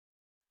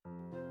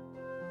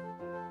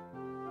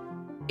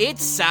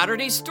It's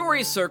Saturday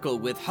Story Circle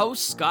with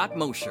host Scott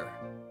Mosher.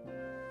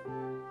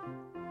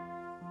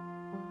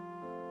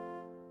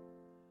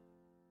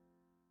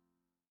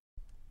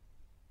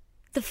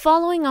 The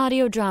following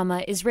audio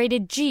drama is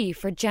rated G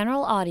for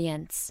general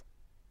audience.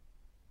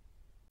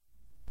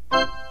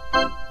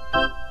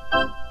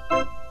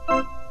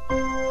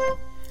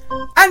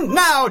 And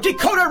now,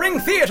 Decoder Ring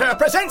Theatre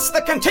presents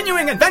the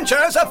continuing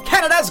adventures of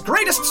Canada's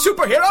greatest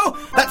superhero,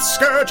 that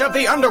scourge of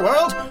the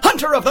underworld,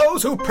 hunter of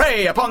those who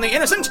prey upon the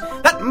innocent,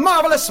 that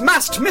marvelous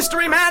masked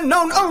mystery man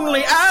known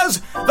only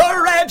as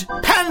the Red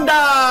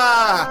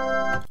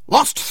Panda!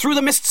 Lost through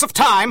the mists of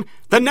time,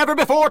 the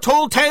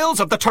never-before-told tales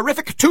of the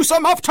terrific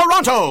twosome of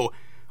Toronto.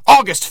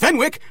 August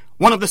Fenwick,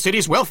 one of the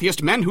city's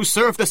wealthiest men who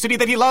served the city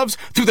that he loves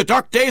through the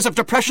dark days of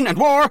depression and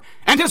war,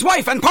 and his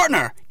wife and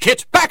partner,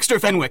 Kit Baxter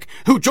Fenwick,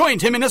 who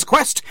joined him in his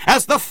quest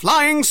as the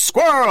Flying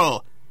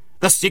Squirrel.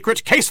 The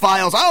secret case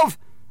files of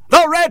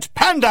the Red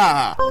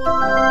Panda.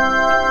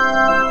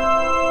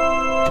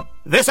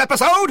 This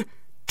episode,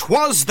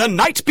 'Twas the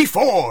Night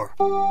Before.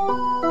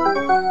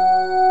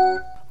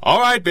 All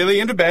right, Billy,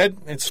 into bed.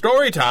 It's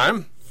story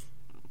time.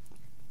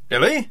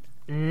 Billy?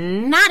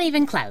 Not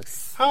even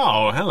close.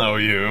 Oh, hello,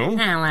 you.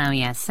 Hello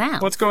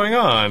yourself. What's going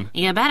on?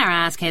 You better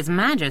ask His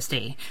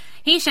Majesty.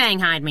 He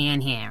shanghaied me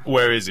in here.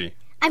 Where is he?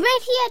 I'm right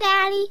here,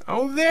 Daddy.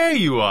 Oh, there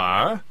you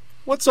are.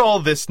 What's all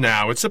this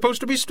now? It's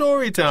supposed to be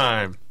story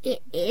time.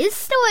 It is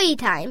story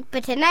time,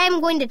 but tonight I'm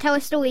going to tell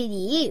a story to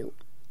you.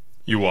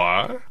 You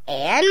are?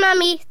 And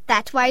Mommy,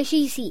 that's why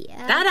she's here.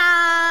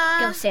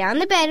 Ta-da! Go sit on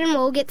the bed and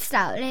we'll get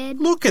started.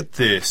 Look at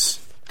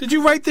this. Did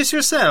you write this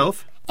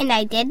yourself? And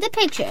I did the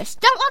pictures.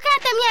 Don't look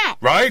at them yet.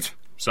 Right.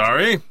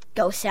 Sorry.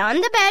 Go sit on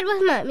the bed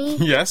with Mommy.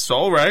 Yes,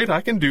 all right.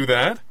 I can do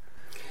that.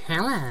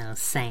 Hello,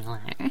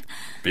 sailor.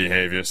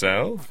 Behave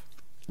yourself.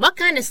 What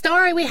kind of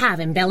story we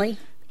having, Billy?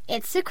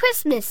 It's a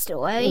Christmas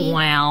story.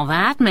 Well,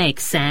 that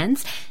makes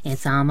sense.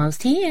 It's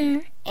almost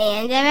here.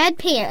 And a Red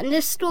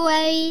Panda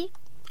story.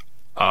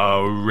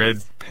 A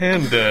red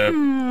panda.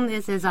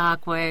 This is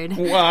awkward.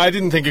 Well, I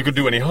didn't think it could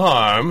do any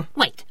harm.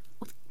 Wait,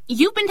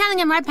 you've been telling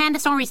him Red Panda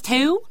stories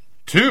too?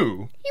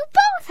 Two? You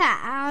both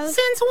have.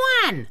 Since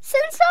when?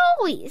 Since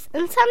always.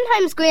 And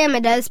sometimes Grandma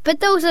does,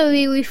 but those are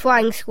really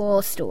Flying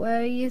Squirrel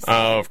stories.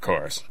 Oh, of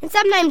course. And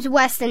sometimes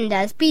Weston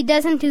does, but he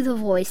doesn't do the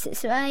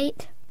voices,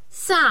 right?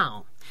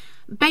 So,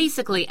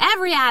 basically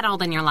every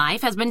adult in your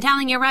life has been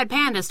telling you Red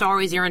Panda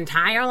stories your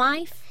entire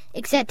life?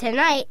 Except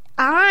tonight,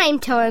 I'm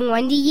telling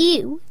one to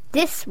you.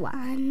 This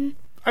one.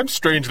 I'm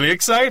strangely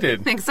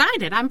excited.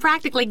 Excited? I'm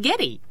practically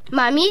giddy.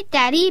 Mommy,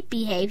 Daddy,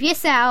 behave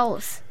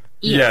yourselves.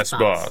 Yes,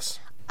 boss.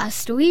 A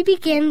story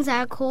begins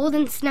on a cold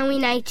and snowy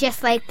night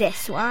just like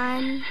this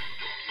one.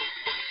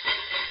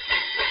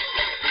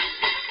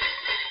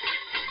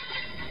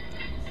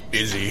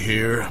 Is he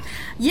here?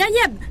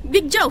 Yeah,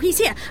 Big Joe, he's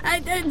here.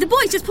 The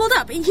boys just pulled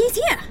up. He's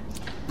here.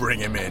 Bring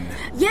him in.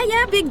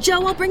 Yeah, Big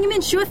Joe, I'll bring him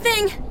in, sure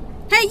thing.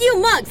 Hey, you,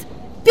 Muggs.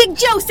 Big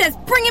Joe says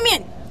bring him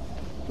in.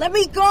 Let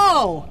me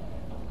go.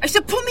 I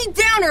said put me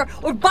down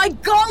or by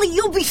golly,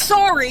 you'll be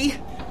sorry.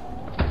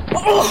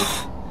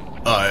 Oh.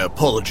 I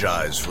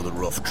apologize for the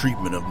rough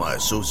treatment of my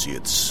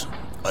associates.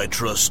 I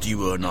trust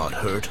you are not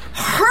hurt.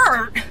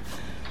 Hurt?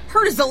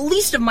 Hurt is the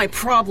least of my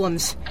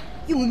problems.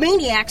 You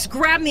maniacs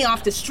grab me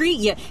off the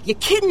street, you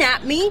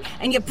kidnap me,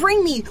 and you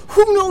bring me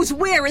who knows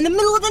where in the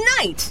middle of the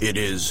night. It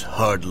is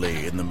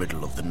hardly in the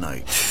middle of the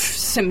night.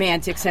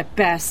 Semantics at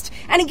best.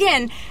 And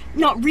again,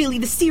 not really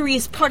the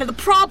serious part of the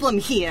problem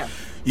here.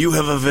 You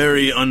have a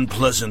very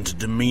unpleasant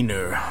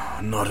demeanor.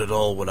 Not at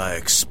all what I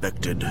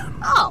expected.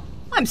 Oh,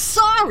 I'm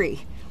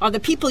sorry. Are the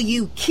people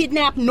you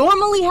kidnap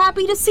normally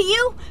happy to see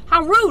you?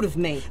 How rude of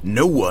me.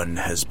 No one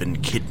has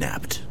been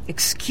kidnapped.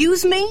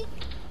 Excuse me?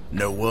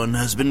 No one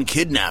has been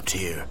kidnapped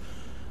here.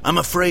 I'm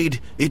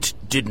afraid it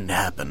didn't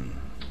happen.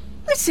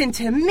 Listen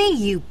to me,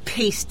 you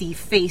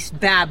pasty-faced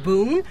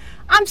baboon.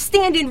 I'm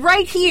standing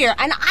right here,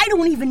 and I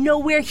don't even know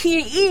where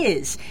here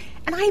is.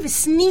 And I have a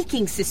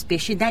sneaking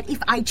suspicion that if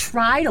I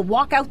try to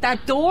walk out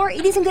that door,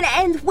 it isn't going to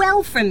end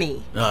well for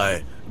me.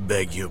 I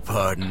beg your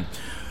pardon.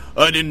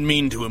 I didn't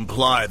mean to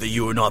imply that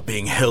you were not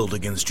being held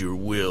against your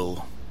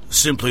will.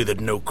 Simply that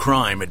no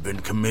crime had been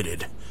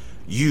committed.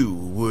 You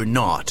were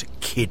not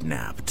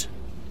kidnapped.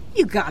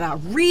 You got a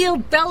real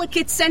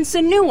delicate sense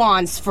of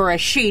nuance for a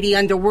shady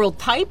underworld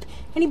type.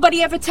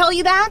 Anybody ever tell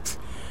you that?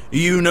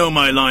 You know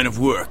my line of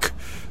work.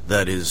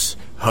 That is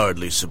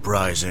hardly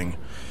surprising.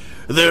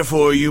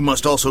 Therefore, you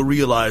must also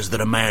realize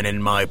that a man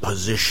in my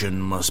position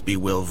must be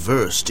well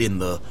versed in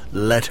the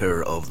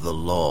letter of the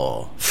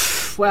law.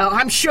 Well,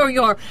 I'm sure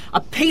you're a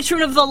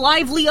patron of the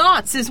lively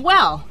arts as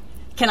well.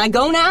 Can I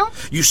go now?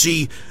 You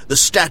see, the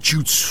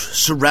statutes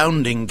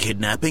surrounding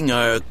kidnapping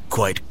are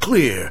quite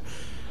clear.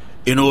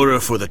 In order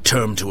for the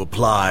term to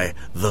apply,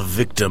 the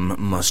victim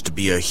must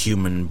be a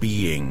human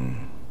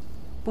being.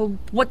 Well,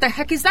 what the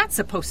heck is that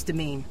supposed to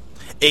mean?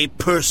 A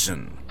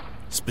person,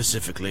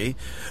 specifically,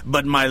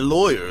 but my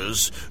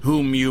lawyers,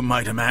 whom you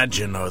might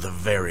imagine are the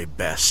very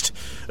best,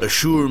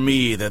 assure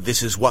me that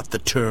this is what the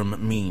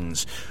term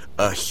means,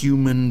 a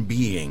human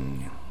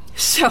being.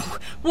 So,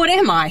 what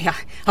am I,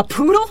 a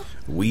poodle?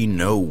 We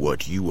know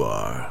what you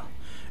are,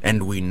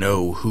 and we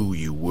know who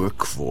you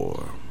work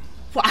for.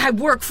 Well, I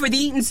work for the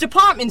Eaton's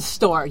department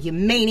store, you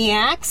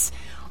maniacs,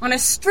 on a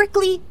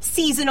strictly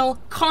seasonal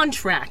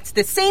contract,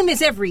 the same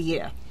as every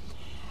year.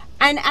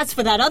 And as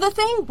for that other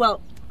thing,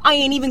 well, I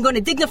ain't even going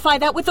to dignify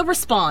that with a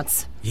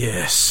response.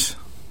 Yes,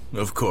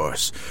 of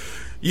course.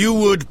 You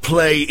would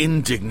play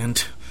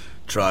indignant,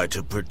 try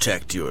to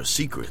protect your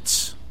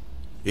secrets.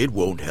 It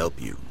won't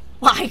help you.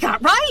 Well, I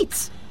got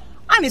rights.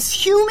 I'm as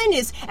human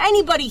as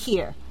anybody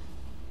here.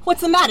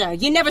 What's the matter?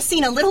 You never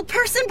seen a little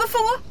person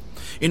before?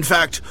 In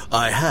fact,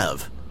 I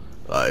have.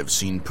 I've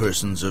seen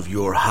persons of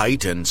your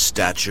height and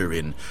stature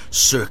in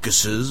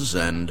circuses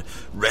and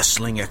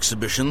wrestling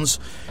exhibitions.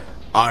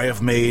 I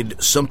have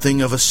made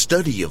something of a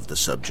study of the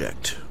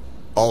subject,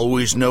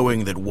 always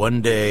knowing that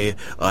one day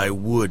I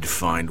would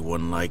find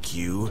one like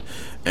you,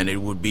 and it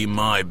would be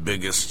my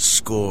biggest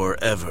score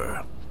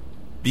ever.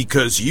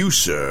 Because you,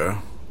 sir,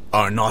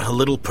 are not a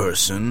little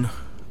person,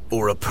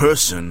 or a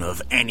person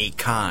of any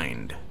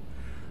kind.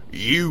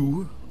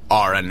 You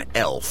are an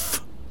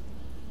elf.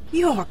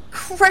 You're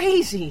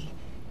crazy.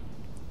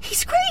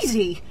 He's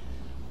crazy.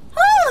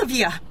 All of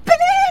you.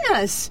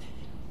 Bananas.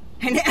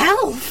 An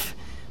elf.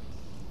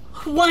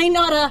 Why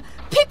not a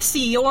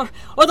pixie or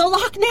the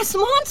Loch Ness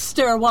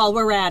Monster while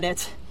we're at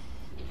it?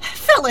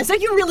 Fellas, are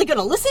you really going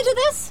to listen to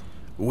this?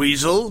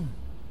 Weasel,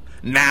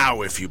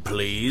 now if you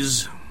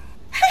please.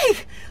 Hey,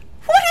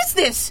 what is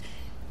this?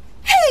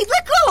 Hey,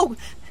 let go.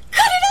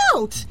 Cut it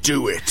out.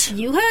 Do it.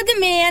 You heard the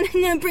man.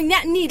 Now bring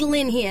that needle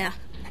in here.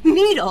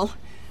 Needle?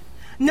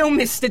 No,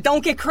 mister,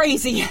 don't get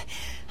crazy.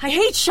 I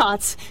hate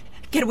shots.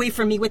 Get away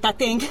from me with that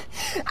thing.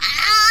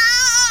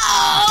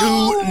 Ow!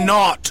 Do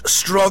not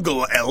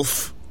struggle,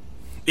 elf.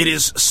 It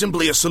is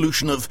simply a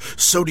solution of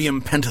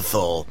sodium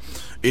pentothal.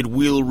 It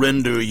will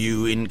render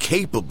you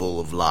incapable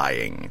of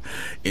lying,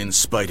 in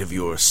spite of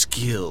your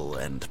skill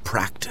and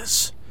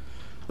practice.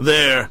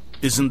 There,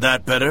 isn't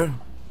that better?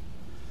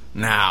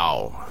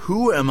 Now,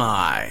 who am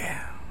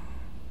I?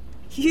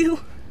 You're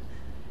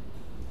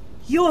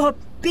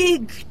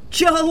Big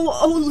Joe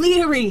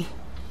O'Leary.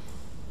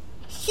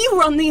 You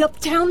run the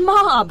Uptown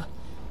Mob.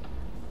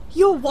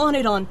 You're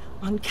wanted on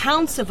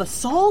counts of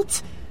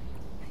assault,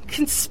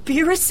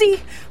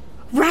 conspiracy,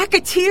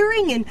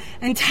 racketeering,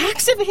 and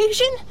tax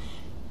evasion.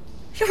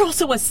 You're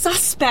also a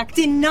suspect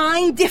in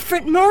 9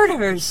 different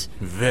murders.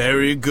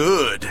 Very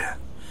good.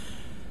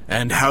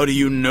 And how do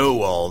you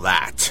know all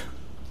that?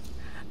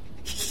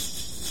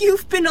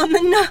 You've been on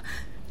the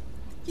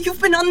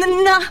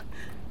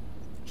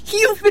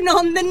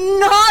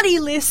naughty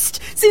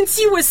list since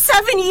you were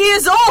 7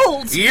 years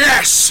old!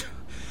 Yes!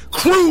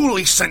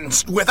 Cruelly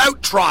sentenced,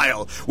 without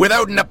trial,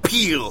 without an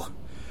appeal.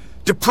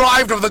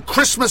 Deprived of the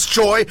Christmas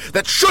joy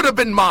that should have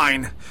been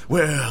mine.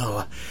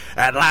 Well,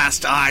 at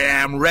last I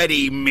am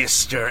ready,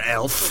 Mr.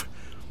 Elf.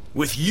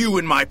 With you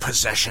in my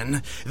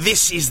possession,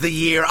 this is the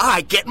year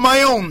I get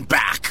my own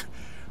back.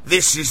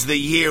 This is the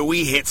year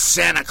we hit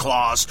Santa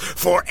Claus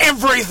for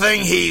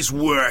everything he's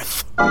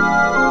worth.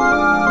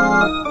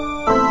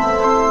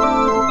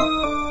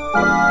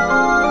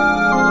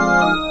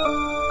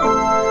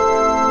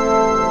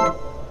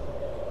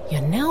 You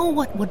know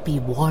what would be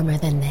warmer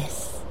than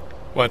this?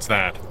 What's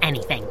that?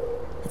 Anything.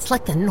 It's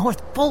like the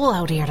North Pole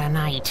out here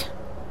tonight.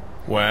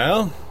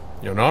 Well,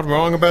 you're not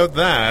wrong about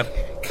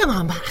that. Come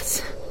on,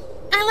 boss.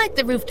 I like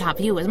the rooftop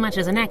view as much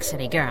as an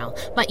ex-city girl,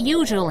 but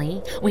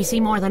usually we see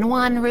more than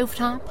one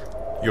rooftop.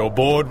 You're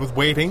bored with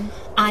waiting?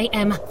 I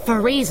am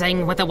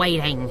freezing with the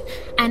waiting.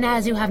 And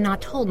as you have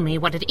not told me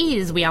what it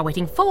is we are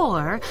waiting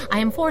for, I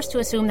am forced to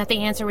assume that the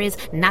answer is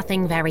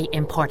nothing very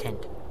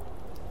important.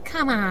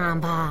 Come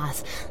on,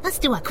 boss. Let's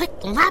do a quick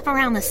lap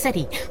around the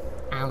city.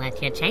 I'll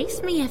let you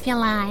chase me if you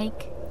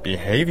like.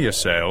 Behave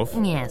yourself.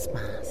 Yes,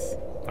 boss.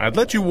 I'd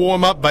let you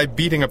warm up by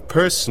beating a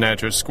purse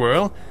snatcher,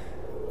 Squirrel,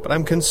 but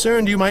I'm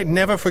concerned you might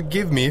never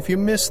forgive me if you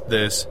missed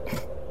this.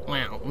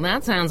 Well,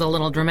 that sounds a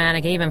little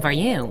dramatic even for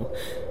you.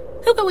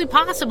 Who could we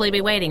possibly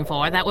be waiting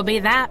for that would be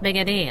that big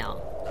a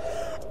deal?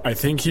 I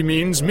think he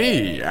means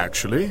me,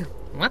 actually.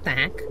 What the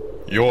heck?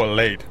 You're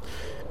late.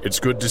 It's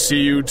good to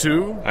see you,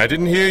 too. I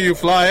didn't hear you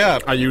fly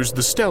up. I used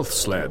the stealth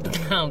sled.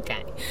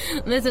 Okay.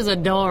 This is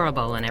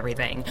adorable and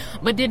everything.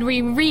 But did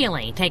we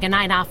really take a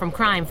night off from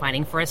crime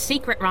fighting for a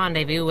secret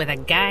rendezvous with a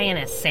guy in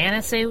a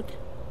Santa suit?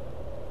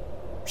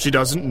 She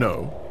doesn't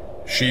know.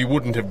 She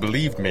wouldn't have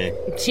believed me.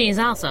 She's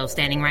also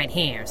standing right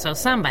here, so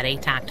somebody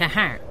talk to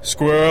her.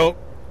 Squirrel,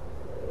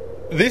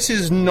 this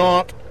is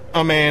not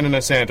a man in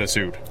a Santa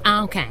suit.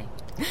 Okay.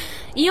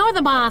 You're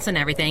the boss and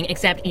everything,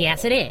 except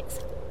yes, it is.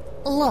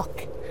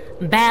 Look.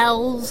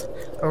 Bells,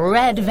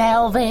 red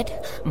velvet,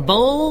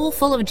 bowl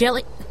full of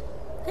jelly.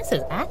 This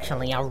is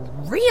actually a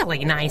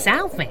really nice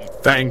outfit.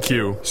 Thank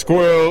you.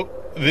 Squirrel,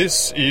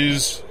 this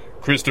is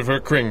Christopher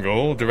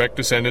Kringle, direct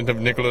descendant of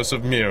Nicholas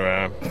of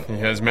Myra. He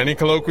has many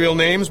colloquial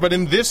names, but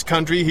in this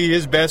country he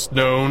is best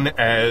known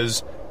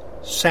as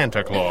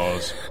Santa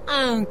Claus.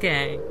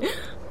 Okay.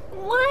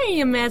 Why are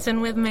you messing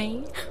with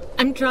me?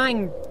 I'm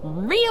trying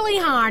really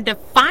hard to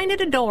find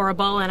it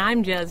adorable, and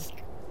I'm just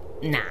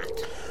not.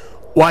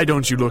 Why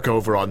don't you look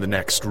over on the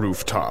next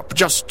rooftop?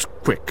 Just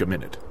quick, a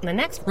minute. The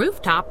next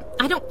rooftop?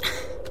 I don't...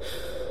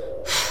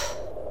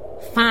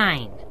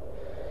 Fine.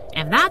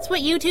 If that's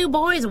what you two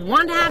boys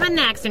want to happen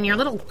next in your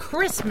little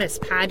Christmas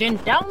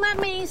pageant, don't let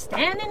me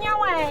stand in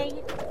your way.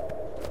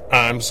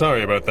 I'm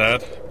sorry about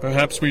that.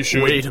 Perhaps we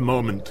should... Wait a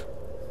moment.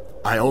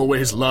 I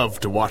always love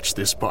to watch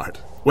this part.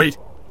 Wait.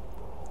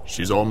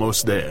 She's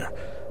almost there.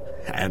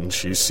 And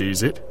she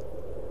sees it.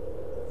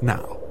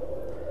 Now.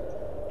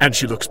 And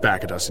she looks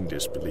back at us in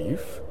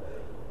disbelief.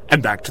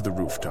 And back to the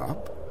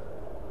rooftop.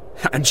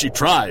 And she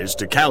tries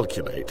to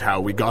calculate how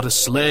we got a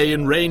sleigh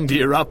and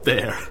reindeer up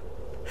there.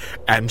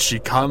 And she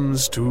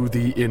comes to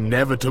the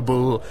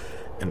inevitable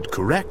and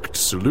correct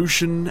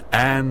solution,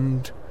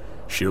 and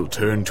she'll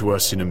turn to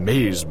us in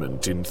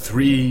amazement in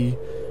 3,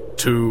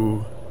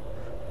 2...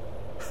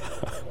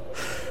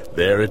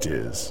 There it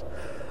is.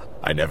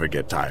 I never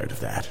get tired of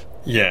that.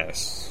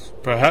 Yes.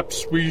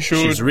 Perhaps we should...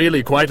 She's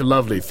really quite a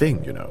lovely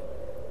thing, you know.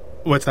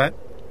 What's that?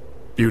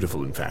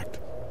 Beautiful, in fact.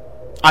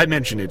 I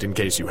mention it in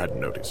case you hadn't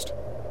noticed.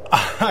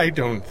 I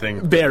don't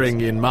think... Bearing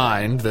in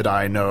mind that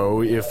I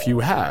know if you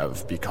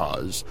have,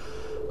 because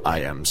I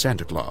am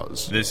Santa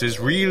Claus. This is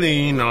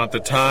really not the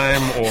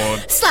time or...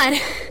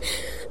 Sled!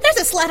 There's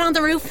a sled on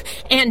the roof,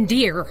 and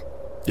deer.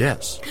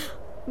 Yes.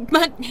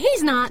 But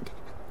he's not.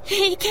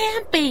 He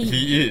can't be.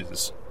 He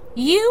is.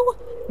 You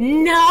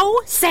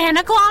know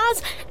Santa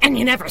Claus, and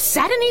you never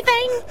said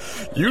anything?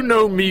 You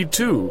know me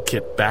too,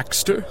 Kit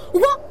Baxter.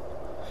 What?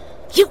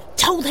 You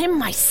told him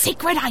my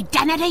secret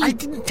identity? I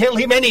didn't tell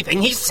him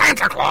anything. He's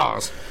Santa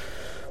Claus.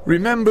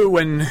 Remember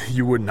when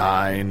you were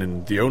 9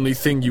 and the only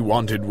thing you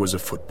wanted was a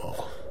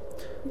football?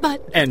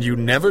 But... And you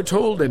never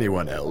told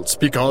anyone else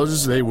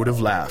because they would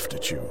have laughed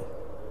at you.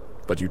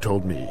 But you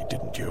told me,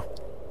 didn't you?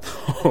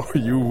 Oh,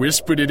 you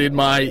whispered it in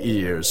my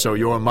ear so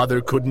your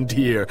mother couldn't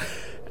hear.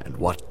 And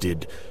what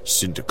did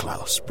Santa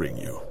Claus bring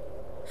you?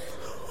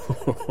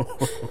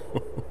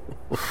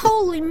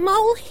 Holy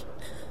moly!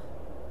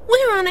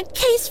 We're on a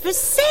case for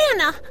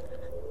Santa!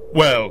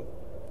 Well,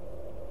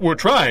 we're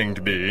trying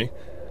to be.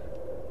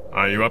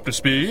 Are you up to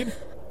speed?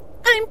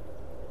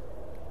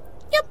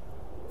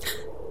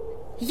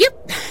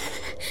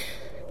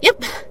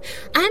 Yep.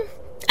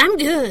 I'm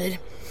good.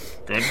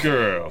 Good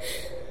girl.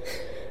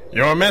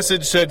 Your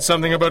message said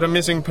something about a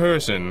missing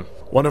person.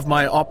 One of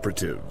my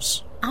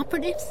operatives.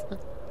 Operatives?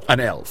 An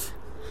elf.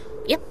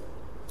 Yep.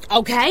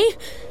 Okay.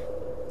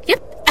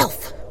 Yep,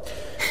 elf.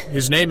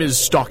 His name is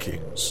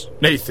Stockings.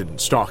 Nathan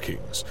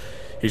Stockings.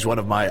 He's one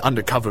of my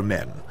undercover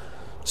men.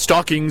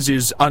 Stockings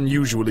is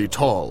unusually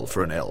tall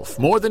for an elf,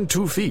 more than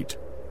 2 feet.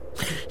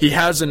 He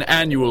has an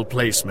annual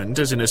placement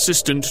as an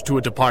assistant to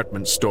a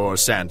department store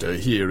Santa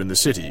here in the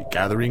city,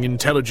 gathering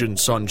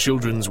intelligence on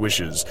children's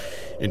wishes,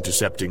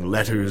 intercepting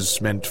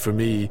letters meant for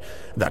me,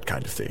 that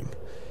kind of thing.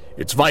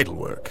 It's vital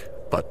work,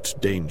 but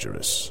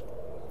dangerous.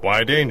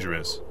 Why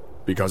dangerous?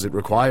 Because it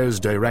requires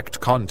direct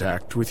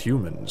contact with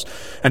humans.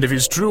 And if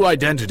his true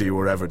identity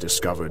were ever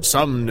discovered,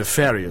 some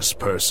nefarious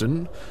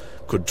person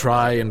could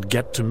try and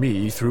get to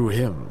me through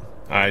him.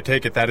 I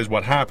take it that is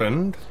what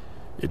happened?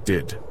 It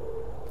did.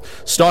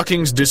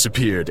 Stockings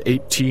disappeared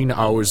 18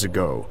 hours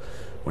ago.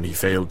 When he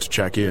failed to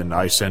check in,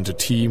 I sent a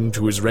team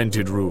to his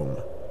rented room.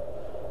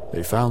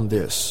 They found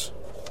this.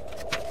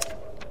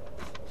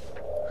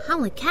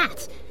 Holy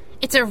cats.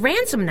 It's a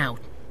ransom note.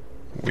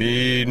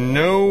 We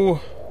know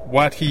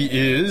what he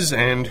is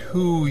and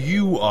who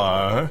you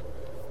are.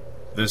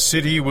 The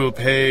city will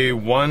pay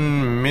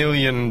 $1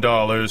 million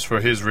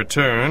for his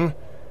return,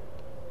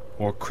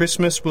 or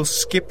Christmas will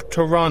skip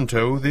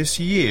Toronto this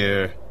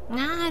year.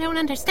 I don't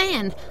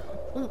understand.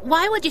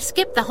 Why would you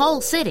skip the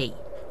whole city?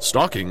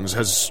 Stockings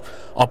has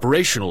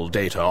operational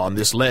data on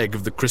this leg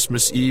of the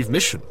Christmas Eve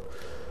mission.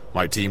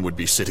 My team would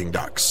be sitting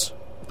ducks.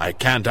 I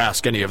can't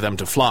ask any of them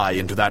to fly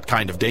into that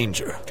kind of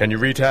danger. Can you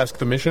retask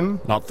the mission?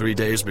 Not 3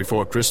 days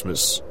before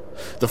Christmas.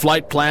 The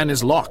flight plan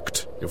is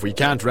locked. If we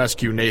can't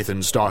rescue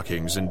Nathan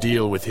Stockings and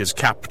deal with his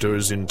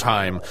captors in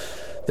time,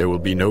 there will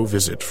be no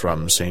visit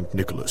from St.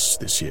 Nicholas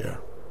this year.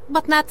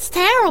 But that's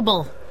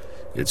terrible.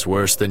 It's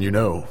worse than you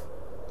know.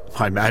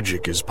 My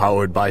magic is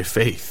powered by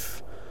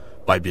faith,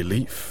 by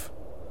belief.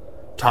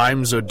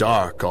 Times are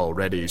dark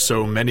already,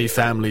 so many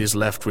families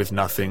left with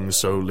nothing,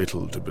 so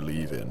little to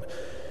believe in.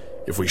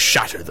 If we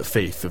shatter the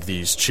faith of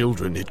these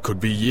children, it could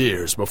be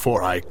years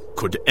before I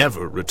could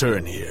ever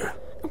return here.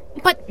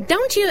 But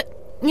don't you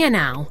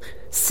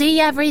see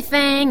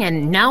everything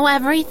and know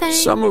everything?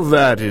 Some of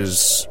that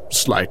is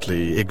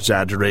slightly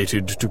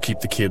exaggerated to keep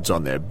the kids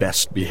on their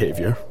best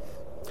behavior.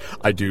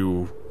 I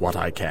do what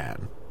I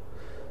can.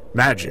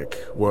 Magic,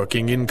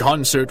 working in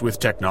concert with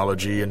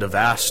technology and a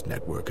vast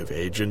network of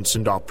agents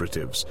and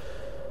operatives.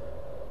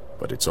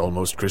 But it's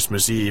almost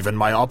Christmas Eve, and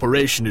my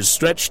operation is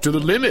stretched to the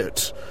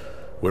limit.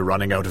 We're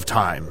running out of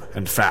time,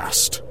 and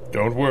fast.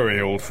 Don't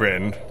worry, old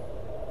friend.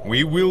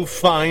 We will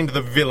find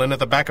the villain at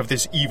the back of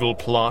this evil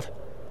plot,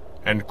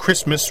 and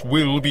Christmas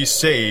will be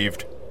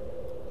saved.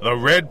 The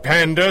Red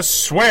Panda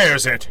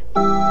swears it.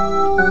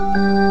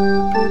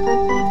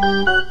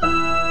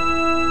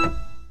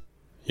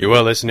 You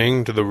are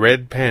listening to the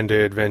Red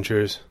Panda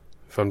Adventures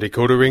from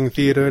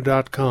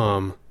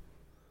DecoderRingTheater.com.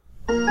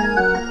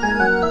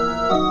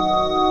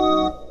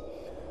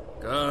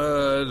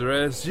 God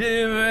rest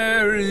ye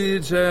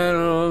merry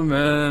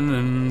gentlemen,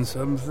 and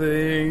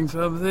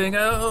something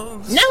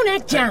else.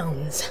 No-Neck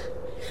Jones,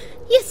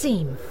 you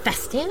seem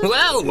festive.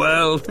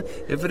 Well,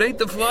 if it ain't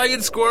the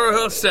flying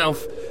squirrel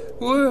herself,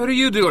 what are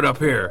you doing up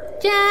here?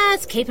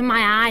 Just keeping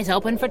my eyes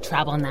open for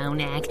trouble,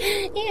 No-Neck.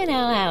 You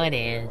know how it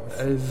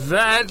is.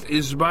 That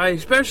is my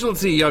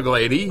specialty, young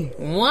lady.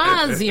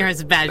 Was your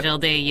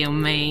specialty, you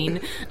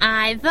mean?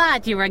 I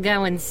thought you were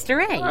going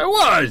straight. I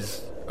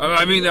was.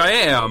 I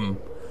am.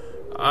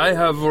 I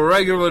have a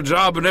regular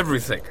job and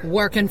everything.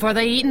 Working for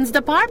the Eaton's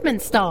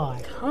department store.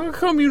 How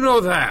come you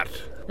know that?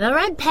 The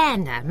Red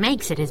Panda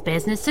makes it his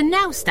business to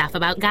know stuff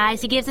about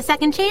guys he gives a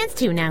second chance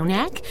to,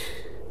 No-Neck.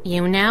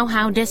 You know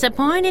how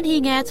disappointed he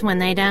gets when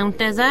they don't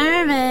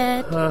deserve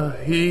it.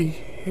 He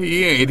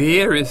ain't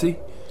here, is he?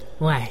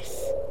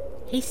 Worse.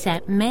 He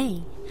sent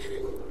me.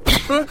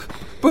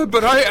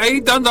 But I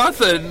ain't done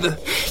nothing.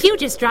 You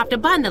just dropped a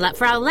bundle at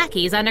Frau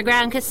Lecky's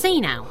underground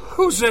casino.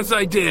 Who says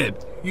I did?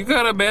 You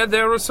got a man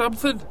there or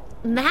something?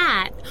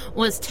 That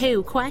was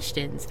 2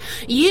 questions.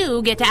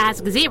 You get to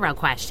ask 0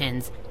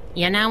 questions.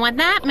 You know what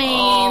that means.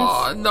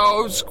 Oh,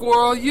 no,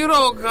 Squirrel, you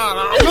don't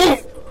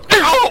gotta...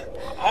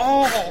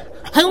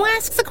 Who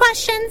asks the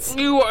questions?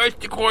 You ask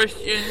the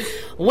questions.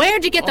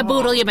 Where'd you get the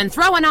boodle you've been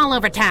throwing all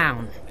over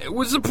town? It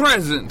was a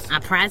present. A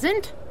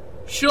present?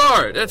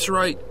 Sure, that's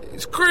right.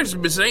 It's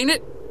Christmas, ain't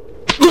it?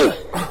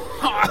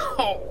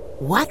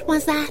 What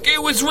was that?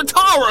 It was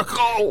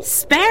rhetorical.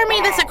 Spare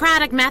me the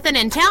Socratic method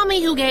and tell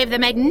me who gave the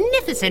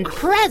magnificent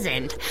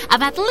present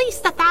of at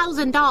least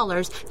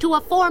 $1,000 to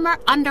a former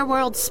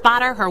underworld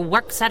spotter who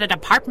works at a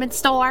department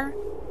store.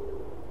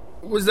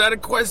 Was that a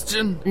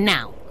question?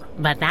 No,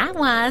 but that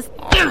was...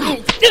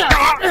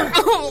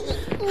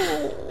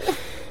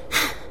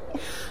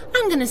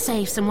 I'm gonna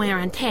save some wear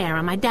and tear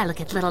on my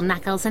delicate little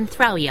knuckles and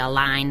throw you a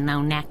line,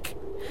 No-Neck.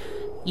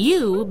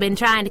 You've been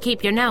trying to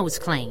keep your nose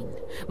clean,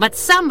 but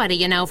somebody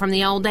you know from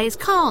the old days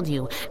called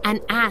you and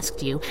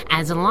asked you,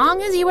 as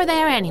long as you were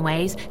there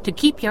anyways, to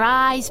keep your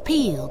eyes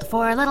peeled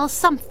for a little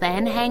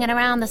something hanging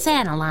around the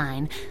Santa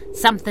line.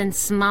 Something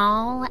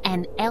small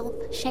and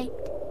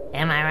elf-shaped.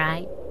 Am I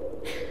right?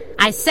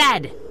 I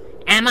said,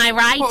 am I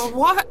right?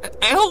 What?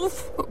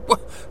 Elf?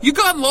 You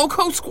got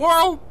loco,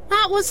 Squirrel?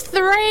 That was 3.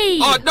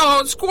 Oh,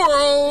 no,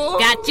 Squirrel!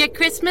 Got your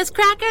Christmas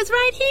crackers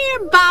right here,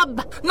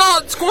 bub. No,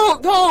 Squirrel,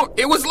 don't.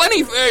 It was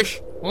Lenny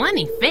Fish.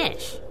 Lenny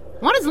Fish?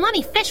 What does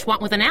Lenny Fish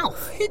want with an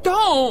elf? He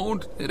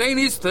don't. It ain't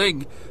his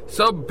thing.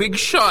 Some big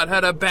shot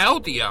had a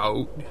bounty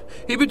out.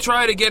 He'd been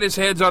trying to get his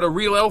hands on a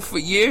real elf for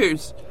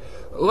years.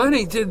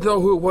 Lenny didn't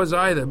know who it was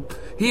either.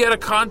 He had a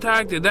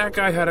contact, and that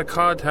guy had a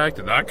contact,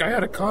 and that guy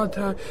had a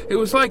contact. It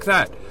was like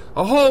that.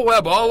 A whole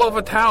web all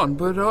over town,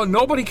 but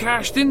nobody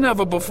cashed in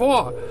ever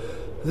before.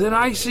 Then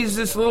I sees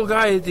this little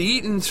guy at the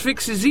Eaton's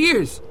fix his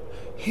ears.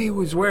 He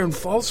was wearing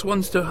false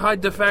ones to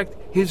hide the fact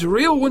his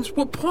real ones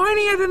were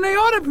pointier than they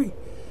ought to be.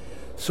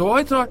 So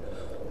I thought,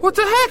 what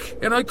the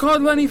heck? And I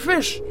called Lenny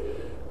Fish.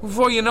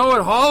 Before you know it,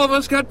 all of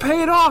us got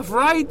paid off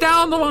right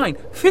down the line.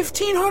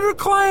 1,500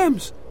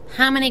 clams.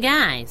 How many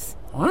guys?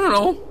 I don't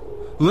know.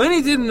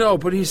 Lenny didn't know,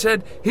 but he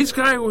said his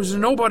guy was a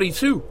nobody,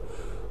 too.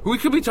 We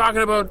could be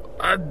talking about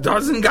a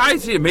dozen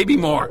guys here, maybe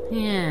more.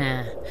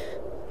 Yeah.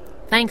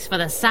 Thanks for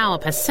the sour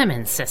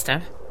persimmons,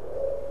 sister.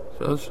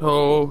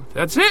 So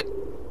that's it?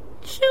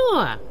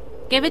 Sure.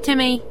 Give it to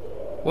me.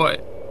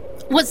 What?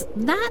 Was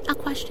that a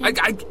question?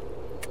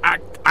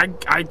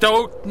 I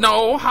don't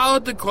know how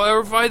to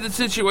clarify the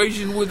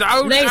situation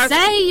without... They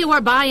say you were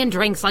buying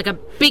drinks like a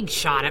big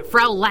shot at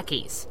Frau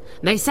Lecky's.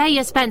 They say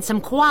you spent some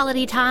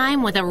quality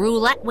time with a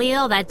roulette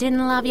wheel that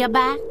didn't love you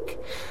back.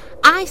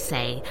 I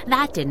say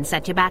that didn't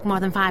set you back more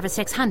than 500 or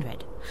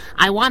 600.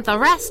 I want the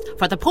rest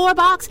for the poor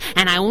box,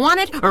 and I want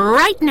it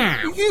right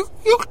now. You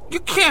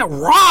can't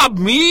rob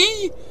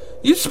me.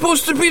 You're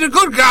supposed to be the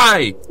good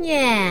guy.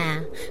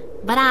 Yeah,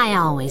 but I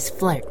always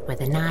flirt with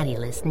the naughty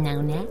list,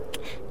 No-Neck.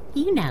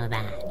 You know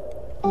that.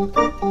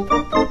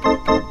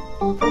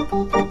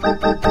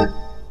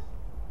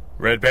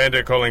 Red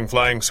Panda calling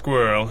Flying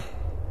Squirrel.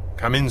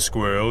 Come in,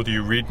 Squirrel. Do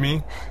you read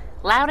me?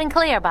 Loud and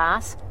clear,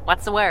 boss.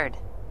 What's the word?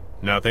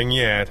 Nothing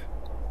yet.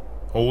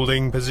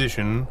 Holding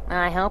position.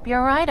 I hope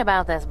you're right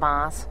about this,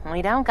 boss.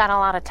 We don't got a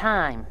lot of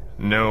time.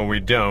 No, we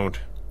don't.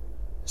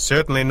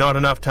 Certainly not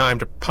enough time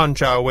to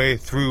punch our way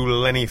through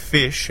Lenny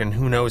Fish and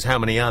who knows how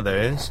many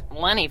others.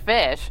 Lenny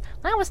Fish?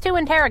 That was 2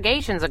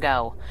 interrogations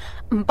ago.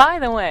 By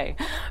the way,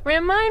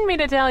 remind me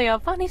to tell you a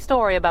funny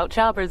story about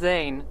Chopper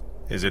Zane.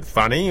 Is it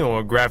funny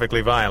or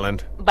graphically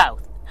violent?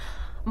 Both.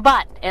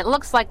 But it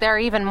looks like there are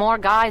even more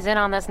guys in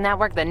on this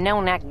network than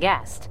No-Neck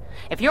guessed.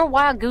 If your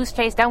wild goose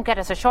chase don't get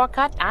us a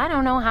shortcut, I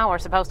don't know how we're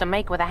supposed to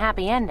make with a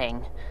happy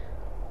ending.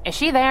 Is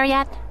she there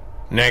yet?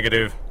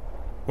 Negative.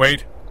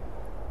 Wait.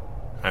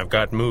 I've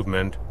got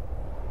movement.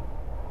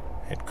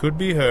 It could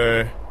be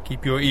her.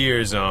 Keep your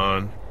ears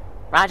on.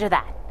 Roger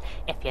that.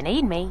 If you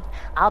need me,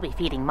 I'll be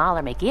feeding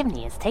Mahler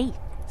McGivney his teeth.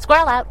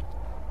 Squirrel out.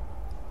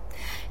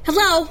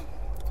 Hello?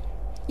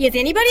 Is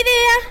anybody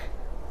there?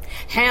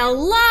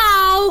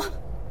 Hello?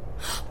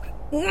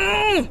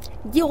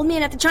 The old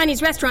man at the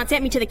Chinese restaurant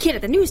sent me to the kid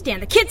at the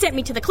newsstand. The kid sent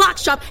me to the clock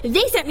shop.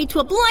 They sent me to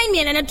a blind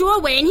man in a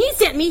doorway, and he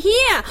sent me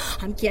here.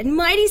 I'm getting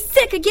mighty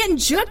sick of getting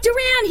jerked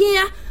around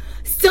here.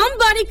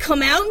 Somebody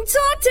come out and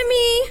talk to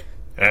me.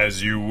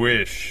 As you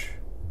wish.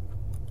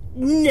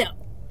 No.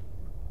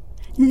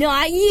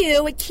 Not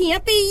you. It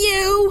can't be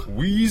you.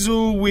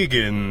 Weasel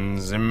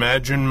Wiggins,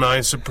 imagine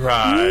my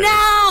surprise.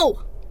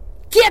 No!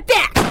 Get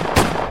back!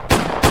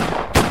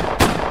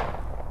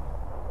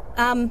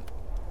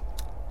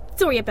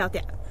 Sorry about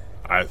that.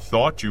 I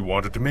thought you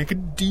wanted to make a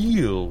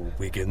deal,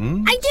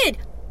 Wiggins. I did.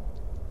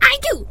 I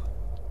do.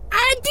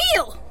 A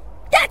deal.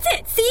 That's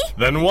it, see?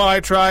 Then why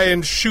try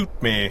and shoot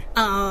me?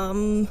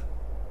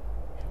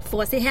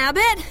 Force a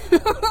habit?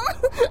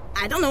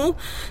 I don't know.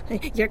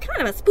 You're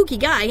kind of a spooky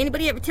guy.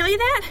 Anybody ever tell you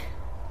that?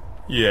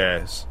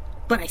 Yes.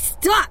 But I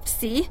stopped,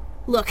 see?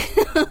 Look,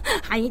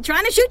 I ain't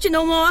trying to shoot you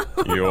no more.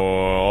 You're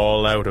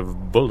all out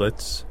of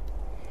bullets.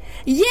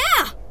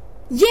 Yeah!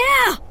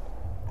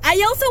 I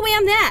also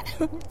am that.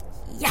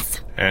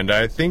 Yes. And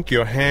I think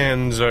your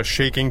hands are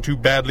shaking too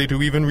badly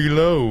to even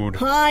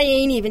reload. I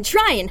ain't even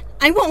trying.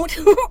 I won't.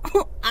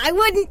 I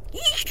wouldn't.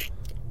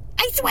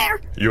 I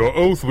swear. Your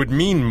oath would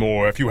mean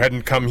more if you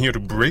hadn't come here to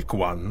break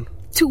one.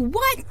 To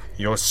what?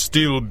 You're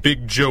still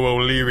Big Joe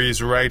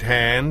O'Leary's right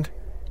hand.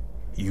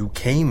 You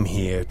came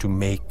here to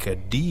make a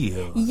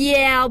deal.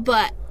 Yeah,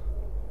 but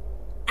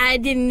I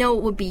didn't know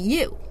it would be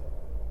you.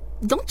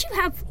 Don't you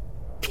have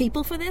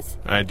people for this?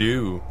 I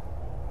do.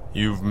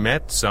 You've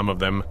met some of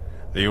them.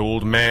 The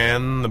old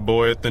man, the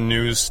boy at the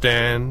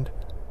newsstand,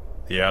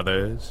 the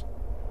others.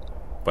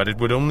 But it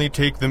would only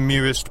take the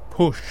merest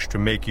push to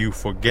make you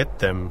forget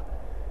them.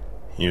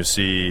 You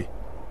see,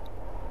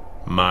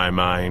 my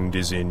mind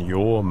is in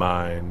your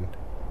mind.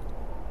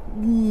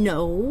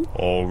 No.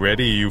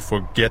 Already you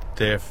forget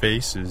their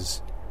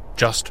faces,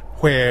 just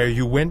where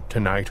you went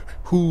tonight,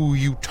 who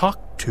you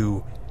talked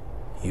to.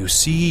 You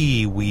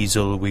see,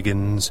 Weasel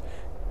Wiggins,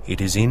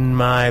 it is in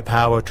my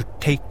power to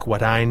take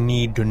what I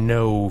need to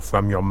know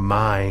from your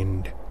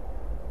mind.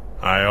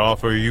 I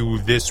offer you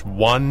this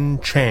one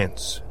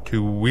chance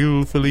to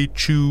willfully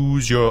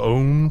choose your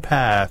own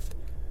path.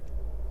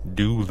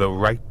 Do the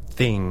right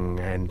thing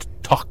and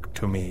talk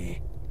to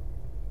me.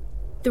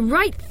 The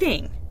right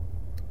thing?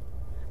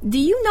 Do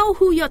you know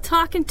who you're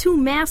talking to,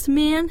 masked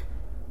man?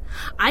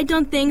 I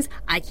done things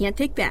I can't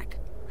take back.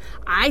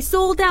 I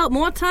sold out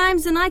more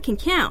times than I can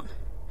count.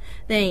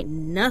 There ain't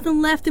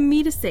nothing left of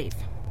me to save.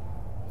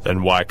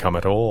 Then why come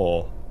at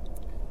all?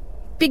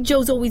 Big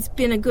Joe's always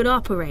been a good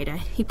operator.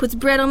 He puts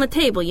bread on the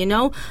table, you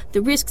know?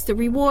 The risks, the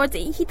rewards.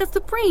 He does the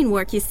brain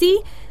work, you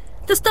see?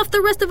 The stuff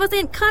the rest of us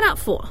ain't cut out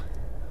for.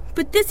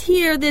 But this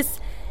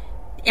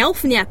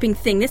elf napping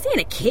thing, this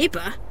ain't a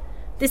caper.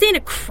 This ain't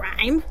a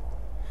crime.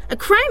 A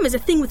crime is a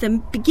thing with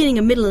a beginning,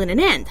 a middle, and an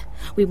end.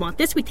 We want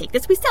this, we take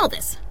this, we sell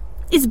this.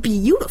 It's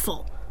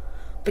beautiful.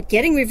 But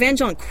getting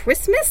revenge on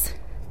Christmas?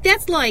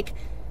 That's like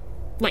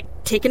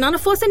taking on a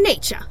force of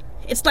nature.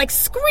 It's like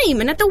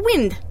screaming at the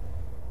wind.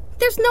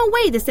 There's no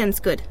way this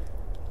ends good.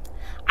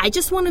 I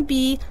just want to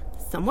be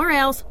somewhere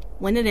else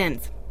when it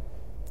ends.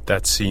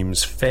 That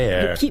seems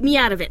fair. You keep me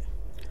out of it.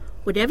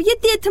 Whatever you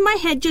did to my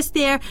head just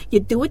there, you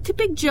do it to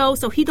Big Joe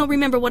so he don't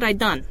remember what I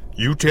done.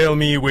 You tell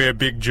me where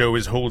Big Joe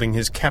is holding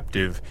his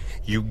captive.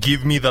 You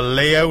give me the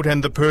layout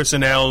and the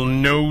personnel,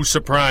 no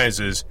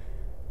surprises.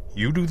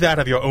 You do that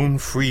of your own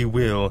free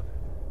will,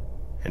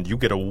 and you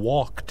get a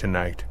walk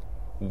tonight,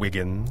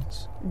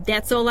 Wiggins.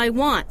 That's all I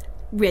want,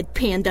 Red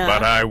Panda.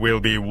 But I will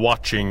be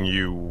watching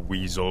you,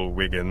 Weasel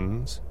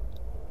Wiggins.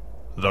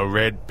 The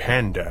Red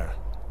Panda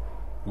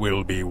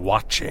will be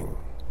watching.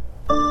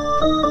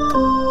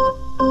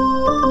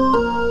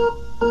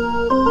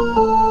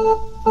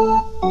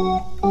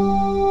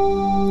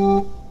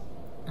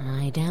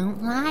 I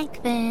don't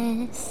like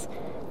this.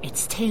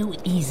 It's too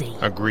easy.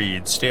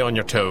 Agreed. Stay on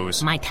your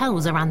toes. My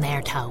toes are on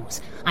their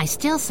toes. I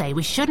still say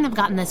we shouldn't have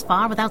gotten this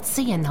far without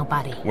seeing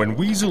nobody. When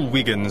Weasel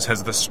Wiggins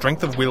has the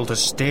strength of will to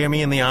stare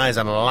me in the eyes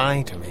and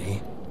lie to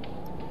me...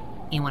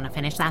 You want to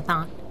finish that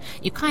thought?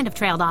 You kind of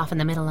trailed off in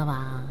the middle of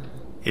a...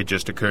 It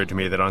just occurred to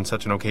me that on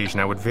such an occasion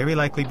I would very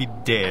likely be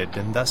dead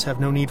and thus have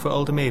no need for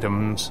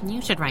ultimatums.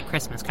 You should write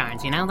Christmas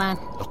cards, you know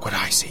that? Look what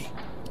I see.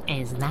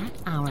 Is that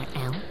our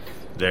elf?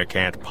 There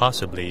can't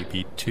possibly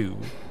be two.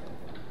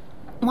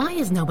 Why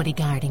is nobody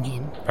guarding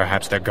him?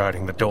 Perhaps they're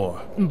guarding the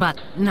door. But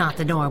not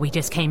the door we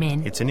just came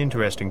in. It's an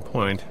interesting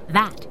point.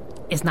 That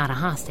is not a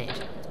hostage.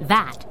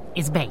 That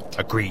is bait.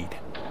 Agreed.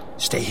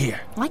 Stay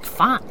here. Like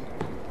fun.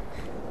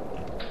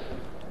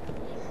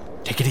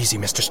 Take it easy,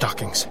 Mr.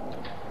 Stockings.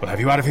 We'll have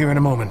you out of here in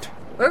a moment.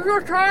 It's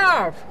a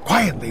trap!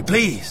 Quietly,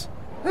 please.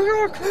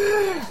 It's a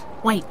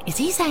trap! Wait, is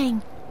he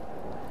saying...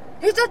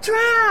 It's a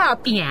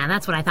trap! Yeah,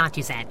 that's what I thought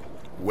you said.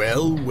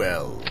 Well,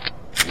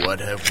 what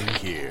have we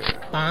here?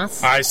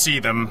 Boss? I see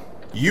them.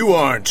 You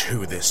aren't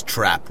who this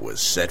trap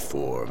was set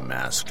for,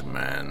 masked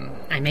man.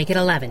 I make it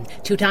 11.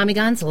 2 Tommy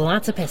guns,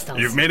 lots of pistols.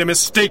 You've made a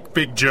mistake,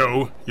 Big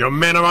Joe. Your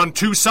men are on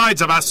 2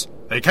 sides of us.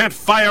 They can't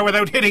fire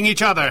without hitting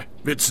each other.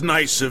 It's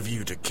nice of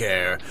you to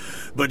care,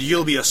 but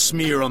you'll be a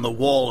smear on the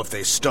wall if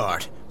they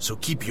start, so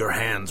keep your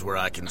hands where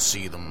I can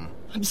see them.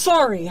 I'm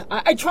sorry.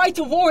 I tried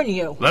to warn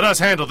you. Let us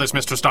handle this,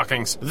 Mr.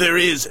 Stockings. There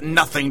is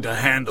nothing to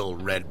handle,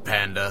 Red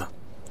Panda.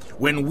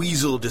 When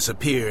Weasel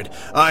disappeared,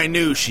 I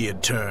knew she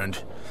had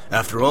turned.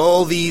 After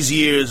all these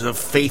years of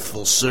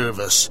faithful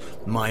service,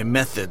 my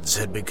methods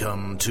had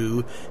become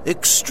too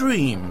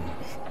extreme.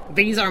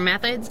 These are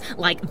methods?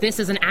 Like this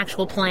is an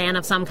actual plan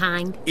of some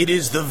kind? It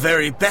is the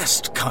very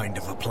best kind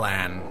of a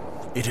plan.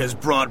 It has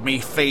brought me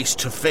face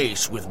to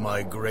face with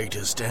my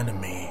greatest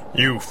enemy.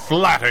 You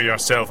flatter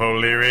yourself,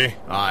 O'Leary.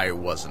 I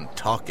wasn't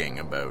talking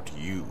about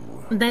you.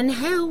 Then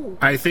who?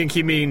 I think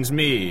he means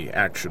me,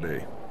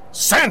 actually.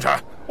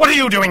 Santa! What are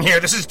you doing here?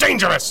 This is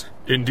dangerous!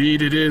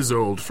 Indeed it is,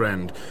 old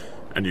friend.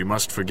 And you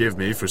must forgive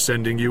me for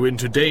sending you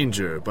into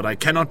danger, but I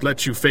cannot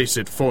let you face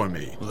it for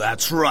me.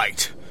 That's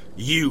right.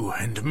 You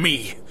and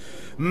me.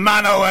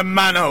 Mano a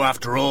mano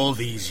after all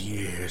these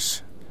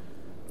years.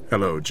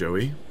 Hello,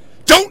 Joey.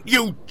 Don't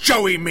you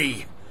Joey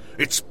me!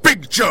 It's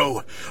Big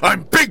Joe!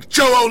 I'm Big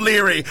Joe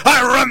O'Leary!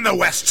 I run the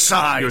West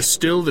Side! You're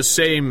still the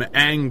same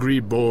angry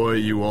boy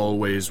you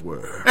always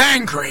were.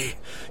 Angry?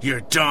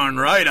 You're darn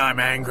right I'm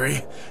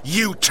angry.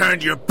 You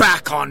turned your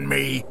back on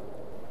me.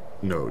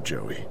 No,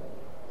 Joey.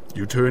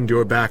 You turned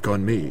your back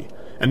on me,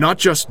 and not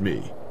just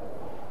me.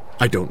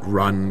 I don't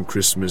run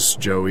Christmas,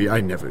 Joey.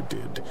 I never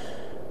did.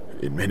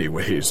 In many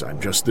ways, I'm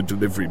just the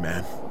delivery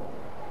man.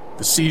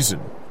 The season,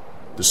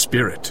 the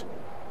spirit.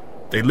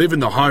 They live in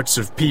the hearts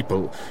of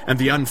people, and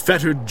the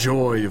unfettered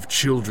joy of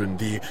children,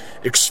 the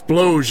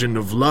explosion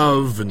of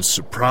love and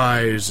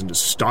surprise and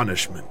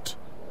astonishment.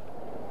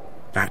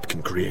 That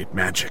can create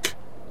magic.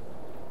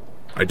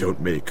 I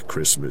don't make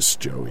Christmas,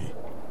 Joey.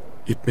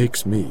 It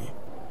makes me.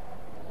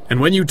 And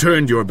when you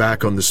turned your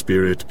back on the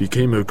spirit,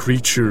 became a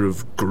creature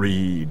of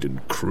greed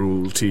and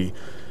cruelty,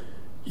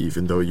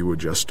 even though you were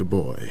just a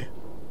boy,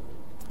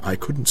 I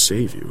couldn't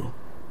save you.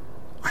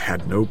 I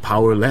had no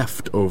power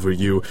left over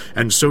you,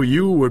 and so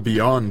you were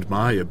beyond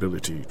my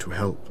ability to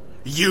help.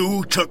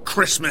 You took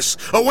Christmas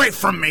away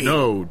from me!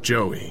 No,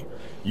 Joey.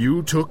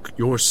 You took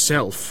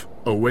yourself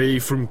away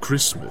from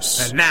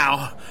Christmas. And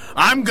now,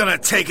 I'm gonna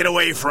take it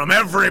away from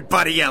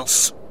everybody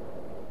else.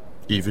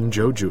 Even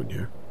Joe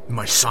Jr.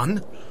 My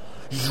son?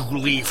 You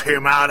leave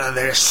him out of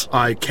this.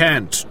 I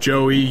can't,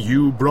 Joey.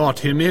 You brought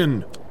him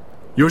in.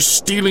 You're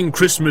stealing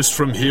Christmas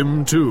from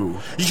him, too.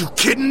 You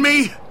kidding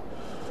me?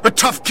 A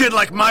tough kid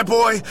like my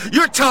boy?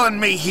 You're telling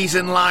me he's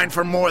in line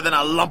for more than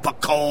a lump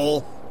of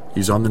coal?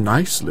 He's on the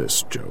nice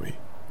list, Joey.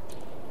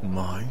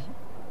 My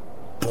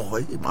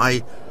boy?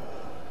 My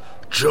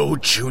Joe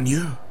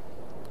Jr.?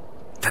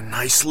 The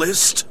nice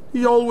list?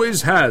 He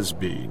always has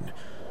been.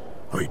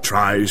 Oh, he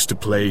tries to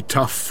play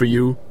tough for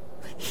you.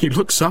 He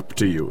looks up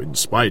to you in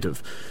spite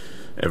of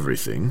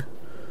everything.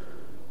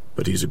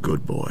 But he's a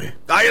good boy.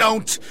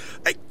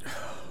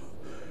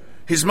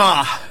 His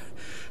ma,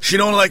 she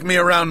don't like me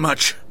around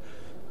much.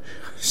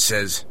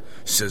 Says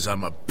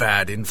I'm a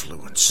bad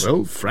influence.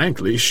 Well,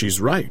 frankly, she's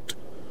right.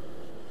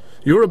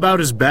 You're about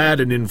as bad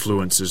an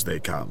influence as they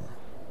come.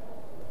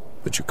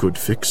 But you could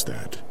fix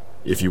that,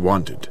 if you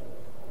wanted.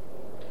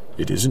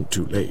 It isn't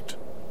too late.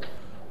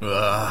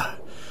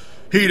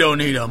 He don't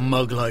need a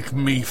mug like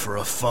me for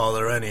a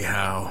father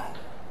anyhow.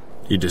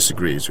 He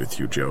disagrees with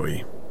you,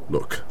 Joey.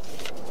 Look.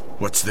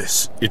 What's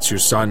this? It's your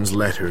son's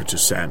letter to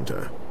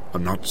Santa.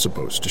 I'm not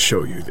supposed to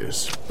show you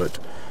this, but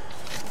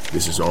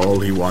this is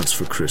all he wants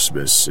for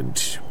Christmas, and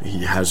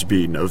he has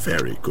been a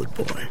very good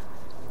boy.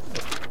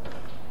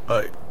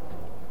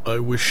 I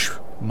wish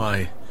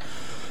my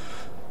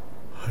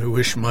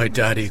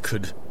daddy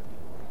could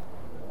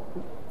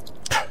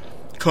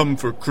come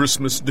for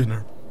Christmas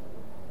dinner.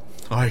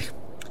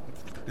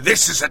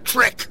 This is a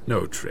trick!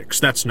 No tricks.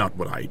 That's not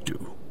what I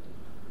do.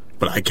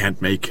 But I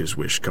can't make his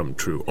wish come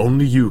true.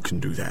 Only you can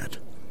do that.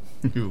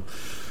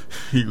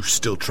 You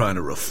still trying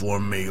to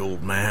reform me,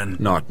 old man?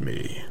 Not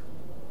me.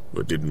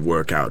 It didn't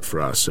work out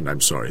for us, and I'm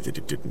sorry that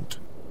it didn't.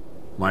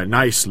 My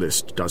nice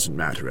list doesn't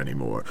matter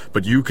anymore,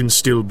 but you can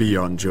still be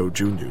on Joe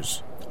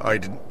Jr.'s. I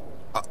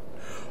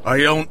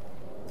don't...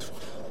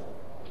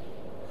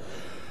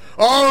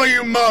 All of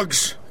you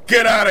mugs,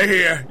 get out of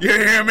here. You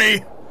hear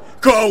me?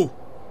 Go.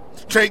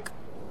 Take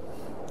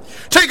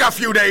a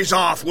few days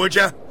off, would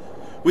you?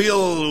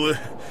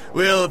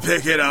 We'll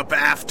pick it up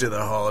after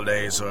the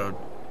holidays or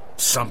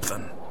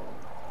something.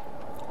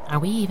 Are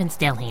we even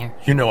still here?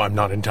 You know I'm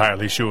not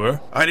entirely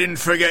sure. I didn't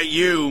forget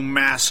you,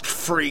 masked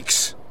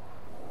freaks.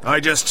 I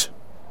got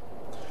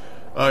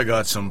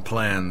some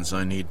plans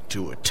I need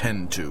to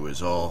attend to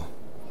is all.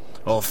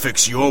 I'll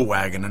fix your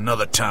wagon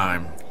another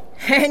time.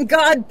 And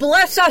God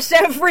bless us,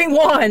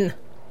 everyone!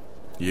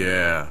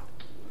 Yeah.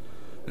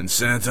 And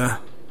Santa?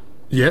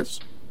 Yes?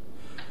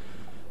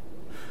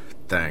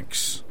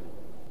 Thanks.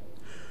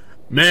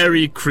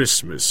 Merry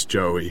Christmas,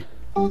 Joey.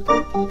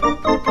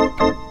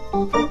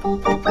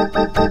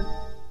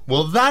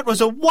 Well, that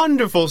was a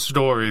wonderful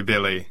story,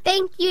 Billy.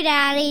 Thank you,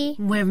 Daddy.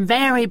 We're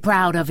very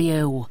proud of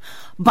you.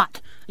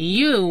 But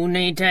you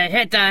need to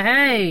hit the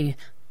hay.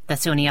 The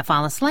sooner you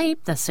fall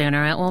asleep, the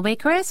sooner it will be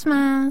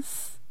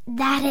Christmas.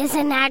 That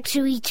isn't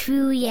actually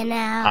true, you know.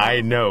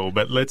 I know,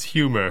 but let's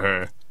humor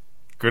her.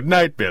 Good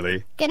night,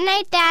 Billy. Good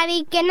night,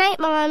 Daddy. Good night,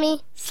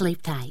 Mommy.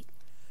 Sleep tight.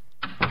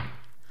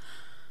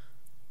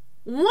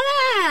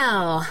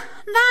 Well,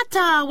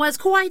 that was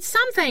quite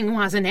something,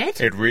 wasn't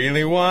it? It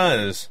really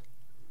was.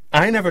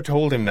 I never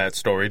told him that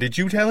story. Did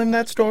you tell him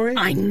that story?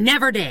 I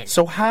never did.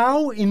 So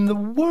how in the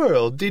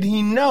world did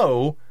he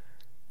know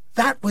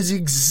that was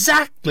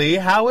exactly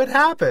how it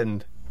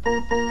happened?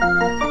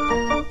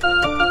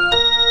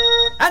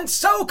 And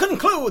so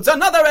concludes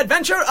another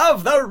adventure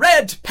of the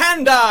Red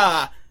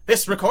Panda!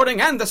 This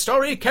recording and the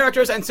story,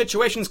 characters, and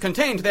situations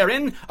contained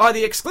therein are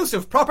the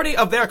exclusive property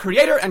of their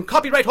creator and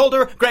copyright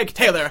holder, Greg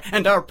Taylor,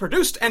 and are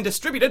produced and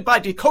distributed by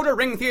Decoder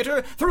Ring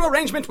Theater through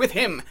arrangement with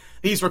him.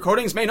 These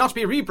recordings may not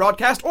be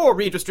rebroadcast or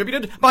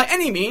redistributed by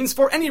any means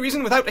for any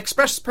reason without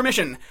express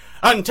permission.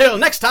 Until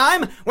next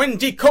time, when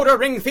Decoder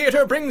Ring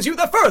Theater brings you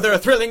the further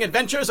thrilling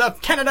adventures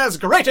of Canada's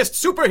greatest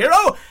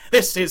superhero,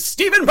 this is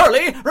Stephen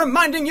Burley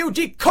reminding you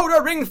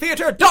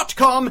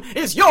DecoderRingTheater.com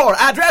is your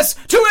address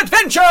to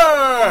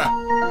adventure!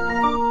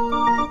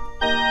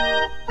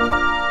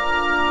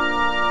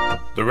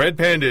 The Red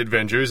Panda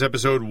Adventures,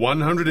 episode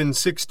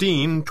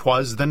 116,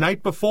 'Twas the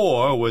Night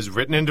Before, was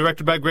written and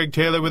directed by Greg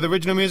Taylor with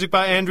original music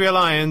by Andrea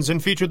Lyons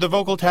and featured the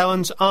vocal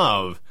talents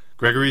of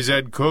Gregory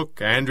Z.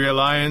 Cook, Andrea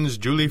Lyons,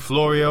 Julie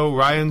Florio,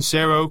 Ryan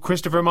Serro,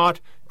 Christopher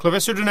Mott,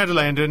 Clarissa Donetta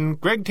Landon,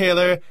 Greg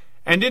Taylor,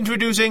 and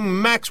introducing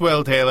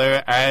Maxwell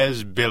Taylor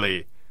as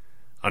Billy.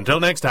 Until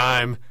next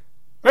time,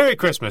 Merry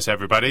Christmas,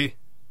 everybody.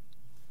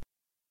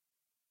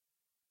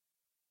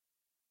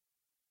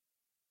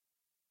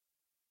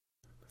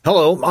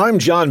 Hello, I'm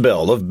John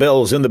Bell of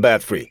Bells in the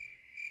Bat Free.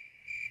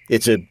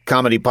 It's a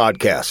comedy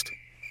podcast.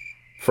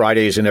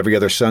 Fridays and every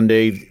other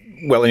Sunday.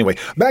 Well, anyway,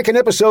 back in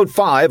episode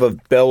 5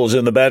 of Bells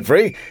in the Bat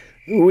Free,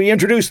 we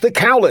introduced the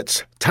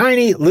cowlets,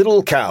 tiny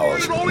little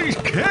cows. Where did all these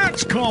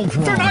cats come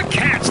from? They're not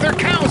cats, they're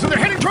cows, and they're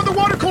heading toward the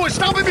water cooler.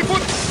 Stop it before...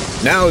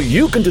 Now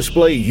you can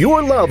display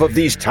your love of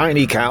these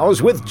tiny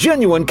cows with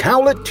genuine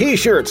cowlet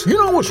t-shirts. You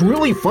know what's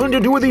really fun to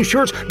do with these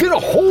shirts? Get a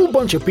whole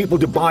bunch of people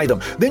to buy them.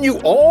 Then you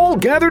all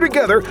gather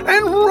together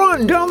and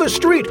run down the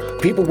street.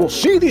 People will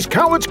see these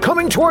cowlets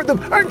coming toward them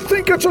and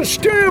think it's a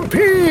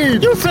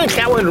stampede. You think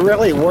that would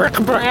really work,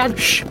 Brad?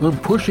 Shh, I'm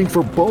pushing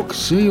for bulk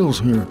sales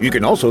here. You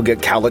can also get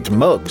cowlet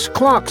mugs,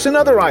 clocks, and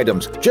other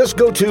items. Just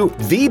go to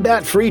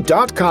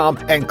thebatfree.com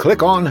and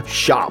click on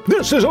Shop.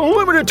 This is a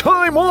limited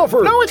time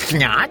offer. No, it's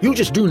not. You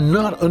just do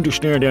not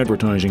understand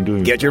advertising, do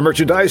you? Get your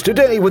merchandise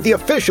today with the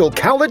official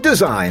cowlet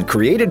design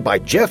created by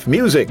Jeff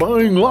Music.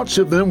 Buying lots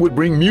of them would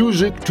bring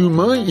music to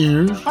my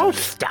ears. Oh,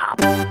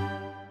 stop.